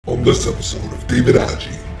On this episode of David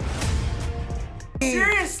Aji.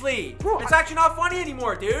 Seriously! Bro, it's actually not funny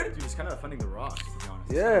anymore, dude. Dude, it's kind of offending the rocks, to be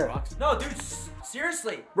honest. Yeah. No, dude,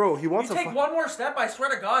 seriously. Bro, he wants to take one more step, I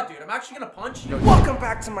swear to God, dude. I'm actually gonna punch you. Welcome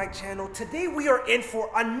back to my channel. Today we are in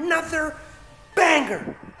for another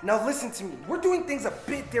banger. Now listen to me, we're doing things a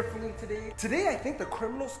bit differently today. Today I think the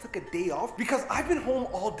criminals took a day off because I've been home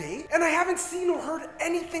all day and I haven't seen or heard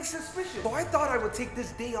anything suspicious. So I thought I would take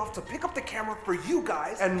this day off to pick up the camera for you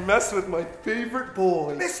guys and mess with my favorite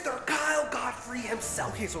boy, Mr. Kyle Godfrey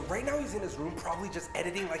himself. Okay, so right now he's in his room probably just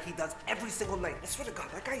editing like he does every single night. I swear to God,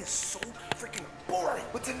 that guy is so freaking boring.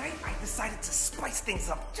 But tonight I decided to spice things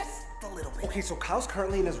up just a little bit. Okay, so Kyle's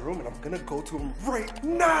currently in his room and I'm gonna go to him right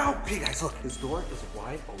now. Okay guys, look, his door is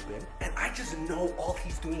wide open and I just know all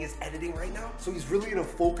he's doing is editing right now. So he's really in a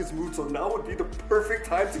focused mood, so now would be the perfect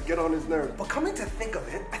time to get on his nerves. But coming to think of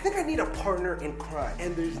it, I think I need a partner in crime.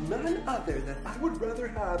 And there's none other that I would rather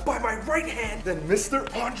have by my right hand than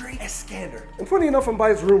Mr. Andreas Eskander. And funny enough, I'm by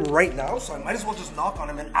his room right now, so I might as well just knock on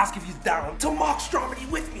him and ask if he's down to mock Stromedy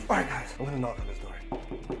with me. All right guys, I'm gonna knock on his door.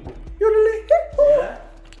 Yeah?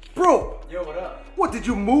 Bro! Yo, what up? What, did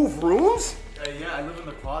you move rooms? Yeah, I live in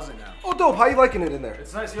the closet now. Oh, dope. How you liking it in there?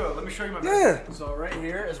 It's nice. Yo, let me show you my bed. Yeah. So right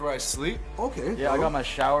here is where I sleep. Okay. Yeah, I got my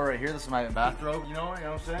shower right here. This is my bathrobe, you know what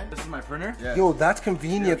I'm saying? This is my printer. Yeah. Yo, that's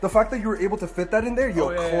convenient. Yeah. The fact that you were able to fit that in there, yo,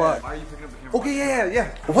 clutch. Yeah. Why are you picking up the camera? Okay,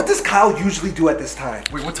 yeah. What does Kyle usually do at this time?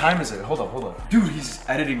 Wait, what time is it? Hold up. Dude, he's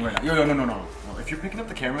editing right now. Yo, no. If you're picking up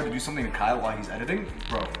the camera to do something to Kyle while he's editing,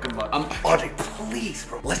 bro, good luck. Andre, please,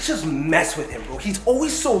 bro. Let's just mess with him, bro. He's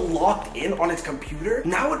always so locked in on his computer.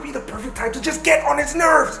 Now would be the perfect time to just get on his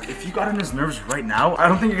nerves. If you got on his nerves right now, I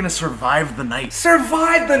don't think you're gonna survive the night.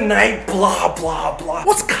 Survive the night, blah, blah, blah.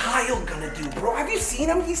 What's Kyle gonna do, bro? Have you seen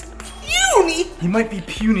him? He's puny. He might be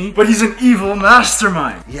puny, but he's an evil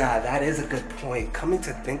mastermind. Yeah, that is a good point. Coming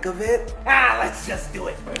to think of it, let's just do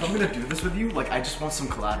it. If I'm gonna do this with you, like, I just want some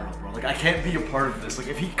collateral, bro. Like, I can't be a part of this. Like,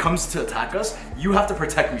 if he comes to attack us, you have to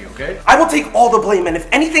protect me, okay? I will take all the blame, and if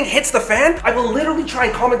anything hits the fan, I will literally try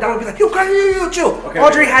and calm it down and be like, yo, chill. Okay,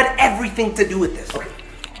 Andre had everything to do with this. Okay.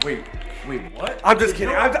 Wait, what? I'm just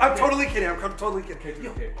kidding. I'm totally kidding. I'm totally kidding.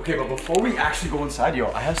 Okay, but before we actually go inside,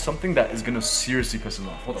 yo, I have something that is gonna seriously piss him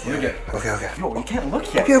off. Hold on, let me get it. Okay. Yo, you can't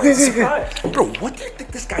look yet. Okay. Bro, what do you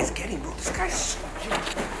think this guy's getting, bro? This guy's so cute.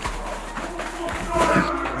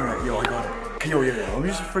 Alright, yo, I got it. Okay, yo, let me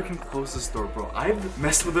just freaking close this door, bro. I've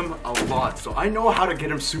messed with him a lot, so I know how to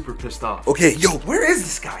get him super pissed off. Okay, yo, where is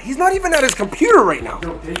this guy? He's not even at his computer right now.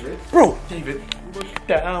 Yo, David. Bro. David, look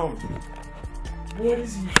down. What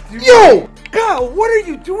is he doing? Yo! Kyle, what are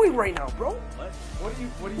you doing right now, bro? What are you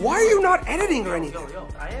Why are you not editing or anything? Yo,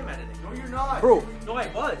 I am editing. No, you're not. Bro. No, I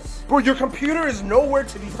was. Bro, your computer is nowhere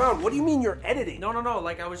to be found. What do you mean you're editing? No.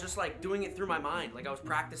 Like, I was just, like, doing it through my mind. Like, I was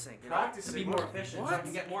practicing. To be more efficient. So I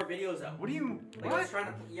can get more videos out. What do you... Like, I was trying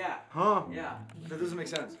to... Yeah. Huh? Yeah. That doesn't make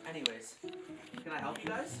sense. Anyways, can I help you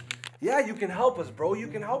guys? Yeah, you can help us, bro. You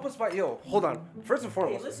can help us by... Yo, hold on. First and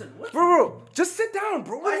foremost. Hey, listen. What? Bro, just sit down,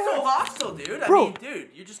 bro. Why so hostile, dude? Bro. I mean, dude,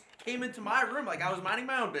 you just came into my room like I was minding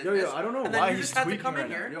my own business. Yo, I don't know and why then you he's just had to tweaking come right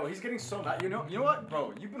in now. here. Yo, he's getting so mad. You know what,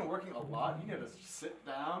 bro? You've been working a lot. You need to sit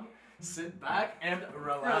down, sit back, and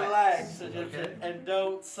relax. Egyptian, and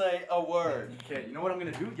don't say a word. Okay, you know what I'm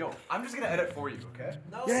gonna do? Yo, I'm just gonna edit for you, okay?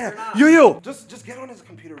 No, Yeah. you're not. Yo. Just get on his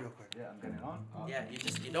computer real quick. Yeah, I'm getting on. Yeah,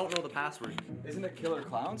 you don't know the password. Isn't it Killer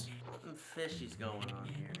Clowns? Something fishy's going on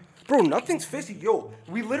here. Bro, nothing's fishy. Yo,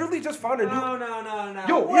 we literally just found a new... No.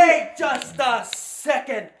 Yo, wait just a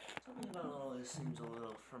second. Something about all this seems a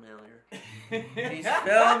little familiar. He's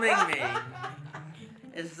filming me.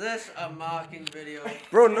 Is this a mocking video?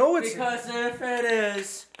 Bro, no, it's... Because if it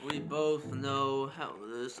is, we both know how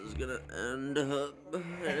this is gonna end up.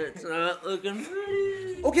 It's not looking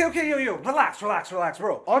pretty. Okay, yo. Relax,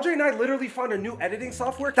 bro. Andre and I literally found a new editing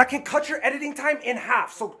software that can cut your editing time in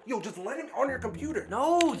half. So, yo, just let him on your computer.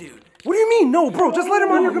 No, dude. What do you mean? No, bro, just let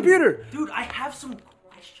him on your computer. Dude, I have some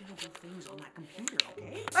questionable things on that computer,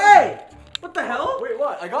 okay? Hey! What the hell? Wait,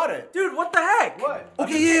 what? I got it. Dude, what the heck? What?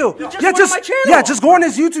 Okay, yo. He just went on my channel. Just go on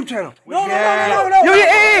his YouTube channel. No.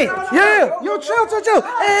 Yo, chill.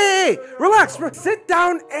 Hey, relax, bro. Sit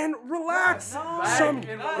down and relax.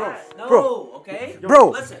 Okay?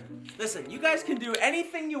 Bro. Listen, you guys can do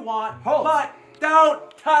anything you want, but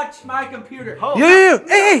don't touch my computer.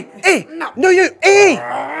 Hey. No, hey.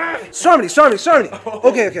 Stromedy.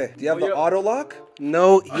 Okay. Do you have the auto lock?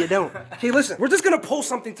 No, you don't. Okay, listen. We're just gonna post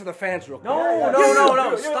something to the fans real quick.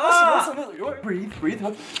 No. Stop. Listen. Breathe.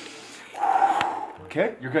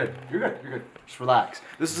 Okay, you're good. Just relax.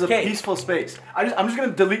 This is a peaceful space. I'm just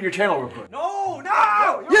gonna delete your channel real quick. No.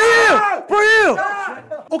 Yeah, bro.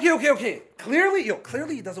 Okay.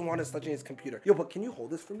 Clearly he doesn't want us touching his computer. Yo, but can you hold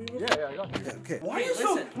this for me? Real quick? Yeah, I got you. Okay. Why Hey, are you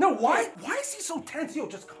so? listen. No, why is he so tense? Yo,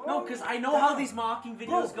 just calm. No, because I know how these mocking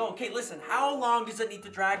videos Bro. go. Okay, listen, how long does it need to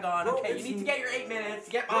drag on? Bro, Okay, you it's- need to get your 8 minutes,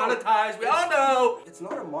 get Bro, monetized. We all know. It's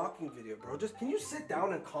not a mocking video, bro. Just can you sit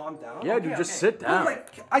down and calm down? Yeah, dude, just sit Bro, down.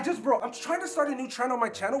 like I'm trying to start a new trend on my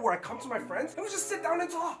channel where I come to my friends and we just sit down and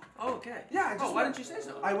talk. Oh, okay. Yeah. Why didn't you say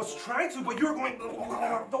so? I was trying to, but you were going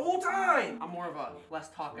the whole time. I'm more of a less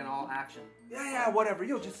talk and all action. Yeah, whatever.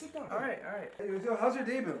 Yo, just sit down. All right. Hey, yo, how's your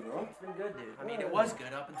day been, bro? It's been good, dude. I mean, it was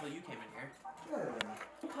good up until you came in here.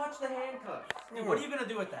 Yeah. Touch the handcuffs. Dude, what are you gonna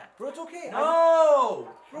do with that? Bro, it's okay. No!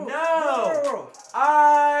 Bro, No! bro.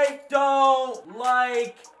 I don't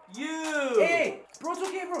like you! Hey, bro, it's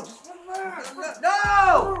okay, bro. Just relax.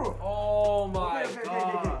 No! Bro. Oh my Okay.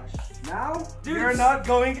 gosh. Now, Dude, you're not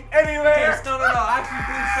going anywhere. Yes, no. Actually,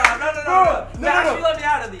 please stop. No. Bro, no. Actually, let me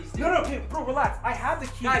out of these, dude. No, okay, bro, relax. I have the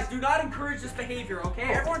key. Guys, do not encourage this behavior, okay?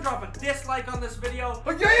 Everyone drop a dislike on this video.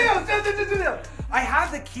 Yeah. I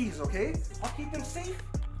have the keys, okay? I'll keep them safe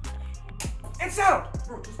and sound.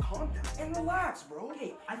 Bro, just calm down and relax, bro.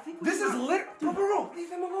 Okay, I think This is bro, leave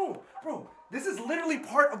him alone. Bro, this is literally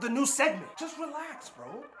part of the new segment. Just relax,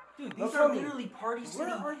 bro. Dude, Now these tell are me, literally Party City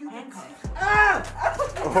where are you handcuffs.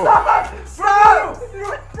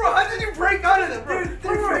 Bro, how did you break out of it, bro? Dude,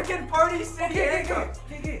 they're freaking Party City Okay. handcuffs.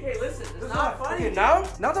 Hey, listen, it's not funny. Okay, now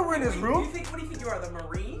that we're in his What room, do you think you are, the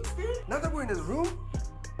Marines, dude? now that we're in his room,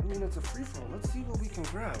 I mean, it's a free for all. Let's see what we can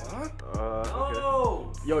grab, huh? Okay.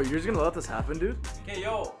 Oh! Yo, you're just gonna let this happen, dude? Okay,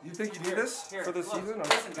 yo. You think you need this for the look, season?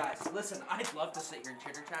 Listen, guys. Listen, I'd love to sit here and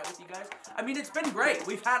chitter chat with you guys. I mean, it's been great.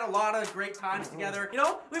 We've had a lot of great times together. You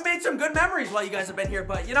know, we've made some good memories while you guys have been here.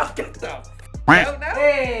 But you know, get the out now.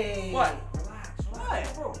 Hey! What? Relax.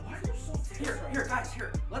 What? Bro, why are you so tense? Here, guys.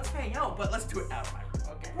 Here, let's hang out, but let's do it out of my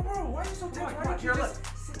room, okay? Bro, why are you so tense? Come on, Why don't here, you look.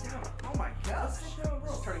 just sit down? Oh my gosh. Sit down, bro.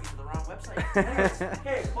 This is turning into the wrong website. Anyways,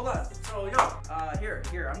 hey, hold on. So,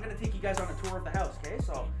 here, I'm gonna take you guys on a tour of the house, okay?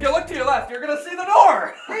 So, you look to your left, you're gonna see the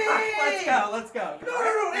door. Hey! Let's go.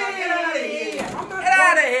 No, Hey, get out of here. I'm not Get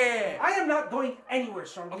out of going- here. I am not going anywhere,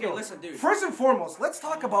 Stromedy. Okay, listen, dude. First and foremost, let's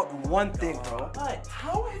talk about one thing, bro. What?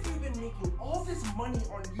 How have you been making all this money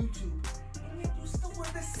on YouTube and yet you still wear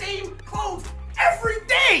the same clothes every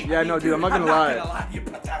day? Yeah, no, dude, I'm not gonna lie. Gonna lie. You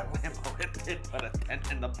put that Lambo in it, put a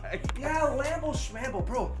tent in the back. Yeah, Lambo schmambo,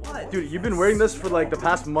 bro. What? Dude, you've been wearing this for like the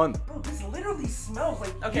past month. Bro, this literally smells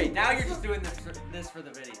like. Okay, now you're just doing this for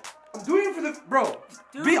the video. I'm doing it for the. Bro,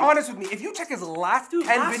 Dude. be honest with me. If you check his last 10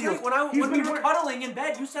 Last videos, week when he's we been were wearing- cuddling in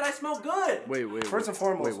bed, you said I smell good. Wait. First and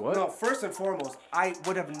foremost, Wait, what? no, first and foremost, I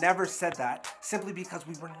would have never said that simply because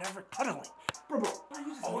we were never cuddling. Bro.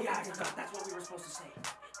 Oh yeah, I forgot. That's what we were supposed to say.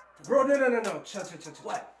 Bro, no. Chill.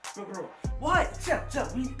 What? Bro. What? Chill.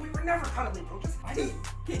 We were never cuddling, bro. Just. Okay,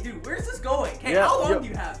 dude, where's this going? Okay, Yeah, how long yeah. do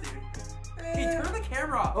you have, dude? Okay, turn the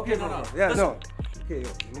camera off. Okay, no. Yeah, Listen. no. Okay,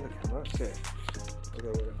 yo, give me the camera. Okay.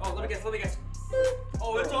 Oh, let me guess.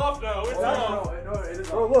 Oh, it's off now. It's No, off. it is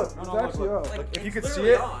Bro, look, No, it's look, actually look. off. Like, If you it's could see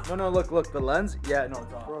literally it. on. No, look, the lens. Yeah, no,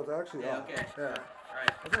 it's on. Bro, it's actually Yeah, off. okay. Yeah.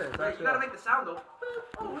 Alright. Okay, it's Right, actually you gotta off. make the sound though.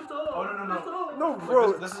 Oh, it's off. Oh, no. It's off. No, Look,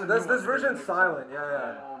 bro, this is a this new one. version's silent.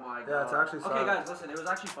 Yeah. Oh my god. Yeah, it's actually Okay, silent. guys, listen. It was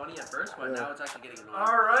actually funny at first, but now it's actually getting annoying.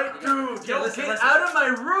 Alright, dude. Okay, Yo, listen, get listen. out of my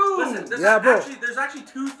room. Listen, there's actually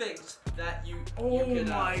two things that you can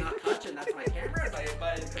not touch, and that's my camera and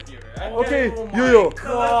my computer. Right? Okay, Oh yo. my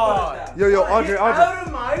God. Yo, Andre. Get out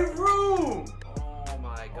of my room. Oh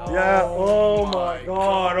my god. Yeah, oh my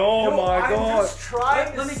god, Yo, my I'm god. just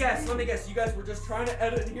trying Let me guess. You guys were just trying to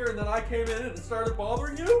edit here, and then I came in and it started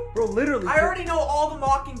bothering you? Bro, literally. I already know all the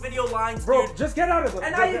mocking video lines, Bro, dude. just get out of the.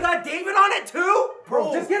 And now you got David on it too?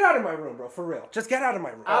 Bro, just get out of my room, bro, for real. Just get out of my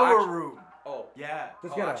room. Our room. Oh. Yeah.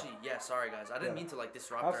 Just get out. Actually, yeah, sorry guys. I didn't mean to like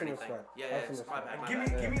disrupt Have or some anything. respect. Yeah, Have some it's my respect.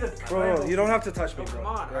 bad. Give me the. Bro, you don't have to touch me, Oh, bro. come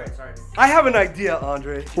on. Alright, sorry. dude. I have an idea,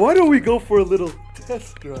 Andre. Why don't we go for a little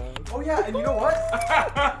test drive? Oh yeah, and you know what?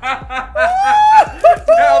 Now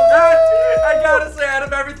that, I gotta say, out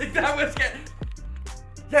of everything, that was getting.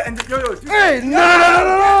 Yeah, and yo, dude. Hey, no!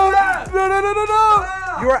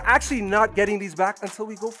 You are actually not getting these back until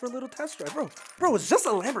we go for a little test drive, bro. Bro, it's just a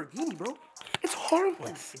Lamborghini, bro. It's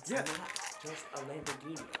harmless. It's not just a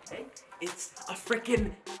Lamborghini, okay? It's a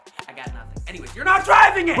freaking. I got nothing. Anyways, you're not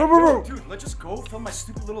driving it! Bro. Dude, let's just go film my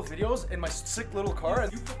stupid little videos in my sick little car.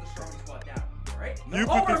 You put the Stromedy squad down, alright? You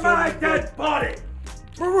put the Over my Stromedy dead body!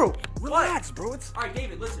 Bro, relax, bro. It's Alright,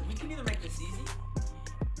 David, listen, we can either make this easy, or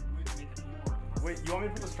we can make it more. Wait, you want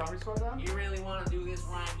me to put the Stromedy squad down? You really want to do this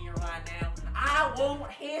right here, right now? I won't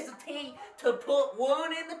hesitate to put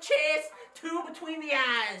one in the chest, two between the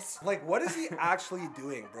eyes. Like, what is he actually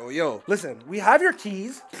doing, bro? Yo, listen, we have your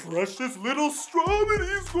keys. Precious little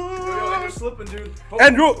Stromedy squad. They're slipping, dude.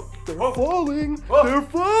 Andrew, they're falling. They're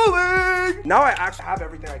falling. Now I actually have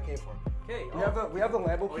everything I came for. Okay. We have the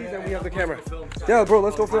Lambo keys and we have the let's camera. go film. Yeah, bro,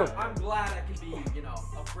 let's go film. I'm glad I can be, you know,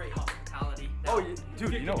 of great hospitality. Oh,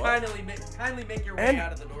 dude, you know what? Kindly make your way And-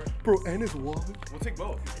 out of the door. Bro, and his wallet. We'll take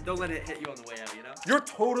both. And don't let it hit you on the way out, you know? You're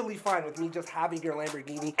totally fine with me just having your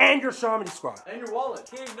Lamborghini and your Stromedy squad. And your wallet.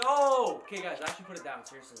 Okay, no. Okay, guys, actually put it down,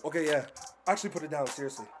 seriously. Okay, yeah. Actually put it down,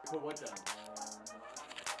 seriously. Put what down?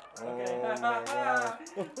 Okay. Oh my God.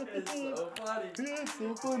 It's so funny. Yeah, it's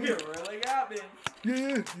so funny. You really got me.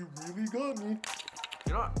 Yeah, you really got me.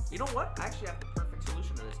 You know what? I actually have the perfect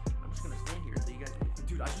solution to this. I'm just gonna stand here until you guys leave.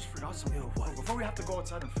 Dude, I just forgot something. What? Before we have to go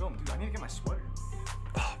outside and film, dude, I need to get my sweater.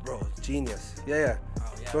 Oh, bro, genius. Yeah.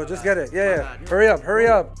 Oh, yeah. Bro, my just bad. get it. Yeah. bad. Hurry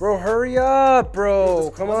up. Bro, hurry up,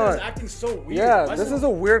 bro. Come on. It's acting so weird. Yeah, Why this it- is a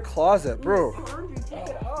weird closet, bro. Arjun, take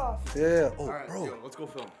it off. Yeah. Oh, Alright, bro. yo, let's go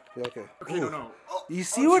film. Yeah, okay. Okay, Ooh. no. You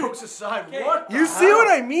see what? Jokes aside, Okay. what? You see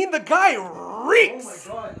what I mean? The guy reeks.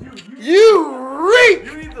 Oh my god, dude, You reek.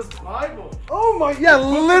 you need this Bible. Oh my, yeah,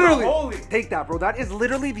 literally. holy. Take that, bro. That is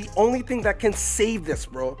literally the only thing that can save this,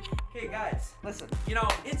 bro. Okay, guys, listen. You know,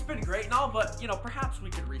 it's been great and all, but, you know, perhaps we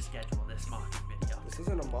could reschedule this mocking video. This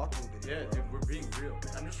isn't a mocking video. Yeah, dude, we're being real.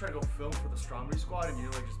 I'm just trying to go film for the Stromedy squad, and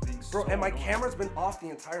you're like just being Bro, so and my annoying. camera's been off the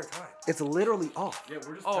entire time. It's literally off. Yeah,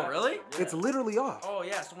 we're just. Oh, really? Yeah. It's literally off. Oh,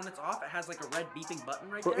 yeah, so when it's off, it has like a red beeping button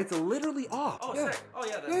right Bro, there. it's literally off. Oh, yeah. sick. Oh,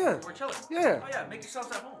 yeah, then Yeah. we're chilling. Yeah. Oh, yeah, make yourselves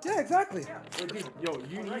at home. Yeah, exactly. Wait, dude, yo,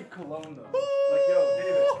 you need cologne though. Like,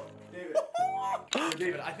 yo, David. Yo,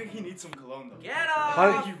 David, I think he needs some cologne though. Get Huh?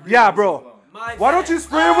 off! He really Yeah, needs bro. some cologne. My Why don't bad. you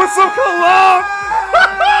spray him with some cologne?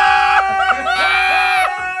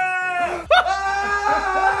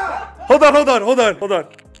 Hold on.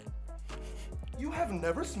 You have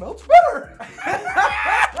never smelled better.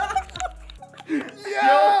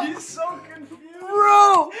 Yo, he's so confused.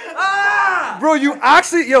 Bro! Bro, you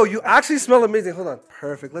actually smell amazing. Hold on.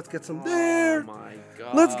 Perfect. Let's get some there. Oh my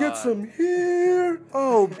god. Let's get some here.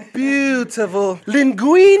 Oh, beautiful.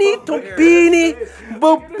 Linguini, topini,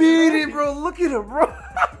 bobini, bro. Look at him, bro.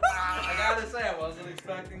 I gotta say, I wasn't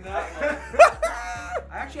expecting that one.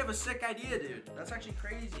 I actually have a sick idea, dude. That's actually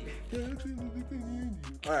crazy.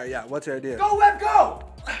 All right, yeah. What's your idea? Go, Web, go!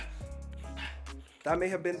 That may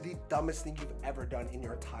have been the dumbest thing you've ever done in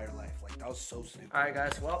your entire life. Like, that was so stupid. Alright,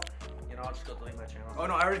 guys, well, you know, I'll just go delete my channel. Oh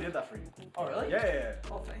no, I already did that for you. Oh, really? Yeah.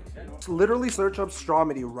 Oh, thanks, dude. Just literally search up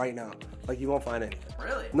Stromedy right now. Like, you won't find anything.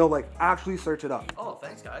 Really? No, like, actually search it up. Oh,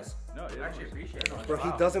 thanks, guys. No, I actually appreciate it. Bro,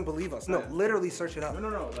 he doesn't believe us. No, literally search it up.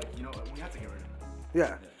 No. Like, you know, we have to get rid of it.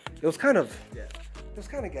 Yeah. It was kind of, Yeah. it was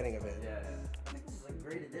kind of getting a bit. Yeah. I think this is a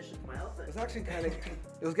great addition to my outfit. It was actually kind of,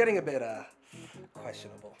 it was getting a bit,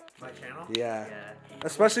 questionable. My channel? Yeah. Yeah.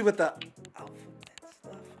 Especially with the alphabet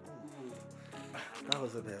stuff. Ooh. That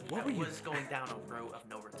was a bit. What were That you? was going down a road of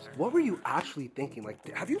no return. What were you actually thinking? Like,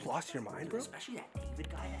 have you lost your mind, bro? Especially that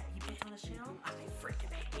David guy that he puts on his channel. I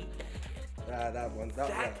freaking hate that kid. That one.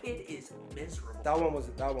 That kid is miserable. That one was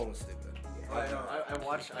stupid. I know.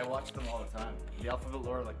 I watch them all the time. The alphabet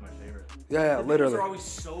lore are like my favorite. Yeah, The videos literally. are always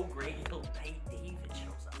so great until David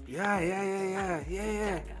shows up. Yeah.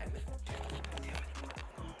 That guy with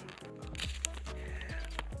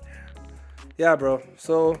Yeah, bro.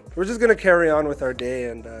 So we're just gonna carry on with our day,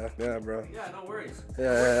 and yeah, bro. Yeah, no worries.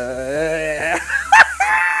 Yeah.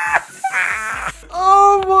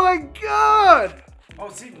 Oh my God! Oh,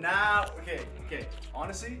 see now. Okay.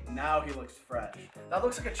 Honestly, now he looks fresh. That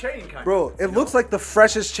looks like a chain kind Bro, of. it looks like the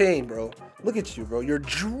freshest chain, bro. Look at you, bro. You're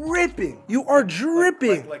dripping. You are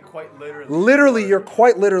dripping. Like quite literally. Literally, you're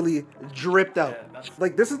quite literally dripped out. Yeah, that's-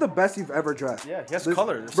 Like, this is the best you've ever dressed. Yeah, he has This-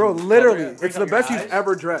 color. There's Bro, some literally, color. it's Brings the out your best you've eyes.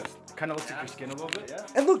 ever dressed. Kind of looks like your skin a little bit. Yeah.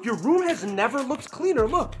 And look, your room has never looked cleaner.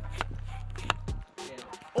 Look.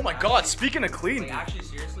 Oh my God! Speaking of clean, Like, actually,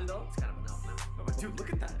 seriously though, it's kind of enough now. no, but dude,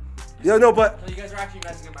 look at that. Yo, no, but So you guys are actually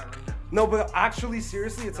messing up my room now. no, but actually,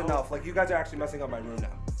 seriously, it's enough. Like, you guys are actually messing up my room now.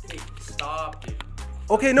 Hey, stop, dude.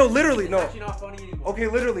 Okay, no, literally, It's no. actually not funny anymore. Okay,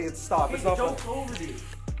 literally, it's stop. Hey, It's the not fun. joke's over, dude.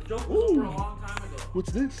 The joke was over a long time ago.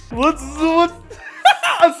 What's this? What's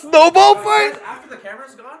a snowball Guys, fight? after the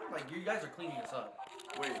camera's gone, like, you guys are cleaning this up.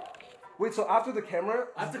 Wait, so after the camera?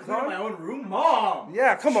 I have to clean my own room, Mom.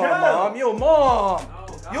 Yeah, come on, Chill. mom. Yo, mom. Oh,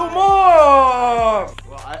 God. Yo, mom.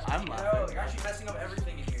 Well, I'm Yo, laughing. you're actually messing up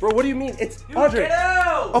everything in here. Bro, what do you mean? It's Dude, Andre. get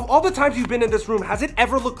out! Of all the times you've been in this room, has it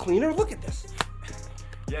ever looked cleaner? Look at this.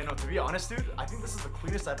 Yeah, no. To be honest, dude, I think this is the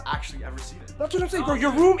cleanest I've actually ever seen it. That's what I'm saying, bro.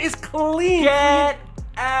 Your room is clean. Get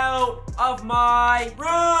out of my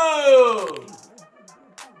room!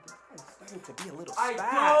 to be a little I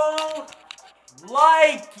spaz. don't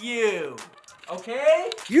like you. Okay?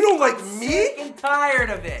 You don't like I'm me? sick and tired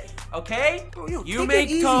of it. Okay? Bro, yo, You take make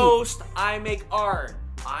it easy. toast, I make art.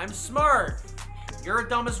 I'm smart. You're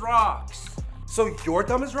dumb as rocks. So you're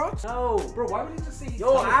dumb as rocks? No. Bro, why would you just say he's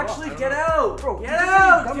Yo, dumb as actually, rocks? get out. Bro, Get you just said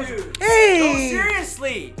out, he's dumb as- dude. Hey! No,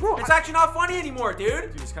 seriously. Bro, It's actually not funny anymore,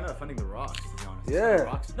 dude. Dude, he's kind of offending the rocks, to be honest. Yeah.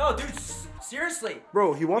 Rocks. No, dude, seriously.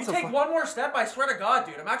 Bro, he You wants to take one more step, I swear to God,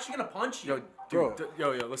 dude. I'm actually gonna punch you. Yo, Bro. dude,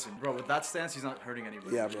 yo, listen, bro. With that stance, he's not hurting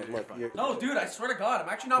anybody. Yeah, bro, look. You're... No, dude, I swear to God, I'm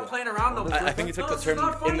actually not playing around though. I think you took No, the this is term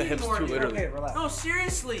not funny in the hips anymore, too dude. literally. Okay, relax. No,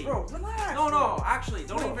 seriously. Bro, relax. No, bro. no, actually,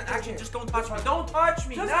 don't Bro, even, okay, actually, okay. just don't touch me. Don't touch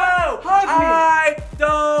me. Just No, hug me. I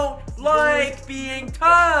don't like being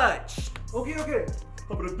touched. Okay.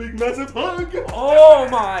 How about a big massive hug? Oh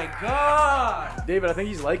my God. David, I think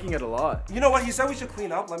he's liking it a lot. You know what? He said we should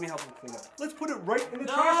clean up. Let me help him clean up. Let's put it right in the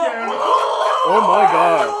No. trash can. Oh my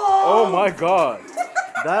god. Oh my god.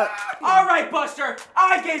 That. All right, Buster,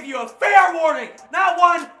 I gave you a fair warning. Not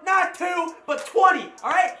one, not two, but 20.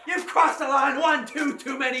 All right, you've crossed the line 1, 2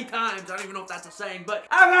 too many times. I don't even know if that's a saying, but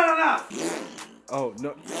I've had enough. Oh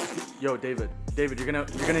no. Yo, David, you're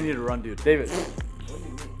gonna need to run, dude. David.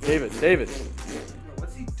 David.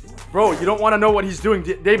 What's he doing? Bro, you don't want to know what he's doing.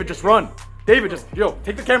 David, just run. David, just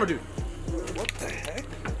take the camera, dude. What the heck?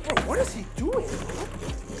 Bro, what is he doing?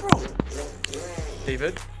 Bro.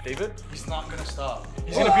 David, he's not gonna stop.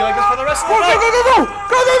 He's gonna be like this for the rest of the Bro, night.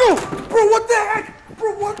 go! Bro, what the heck?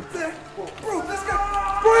 Bro, what the heck? Bro, this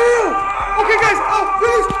guy. Bro! Okay, guys. Oh,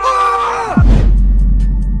 please.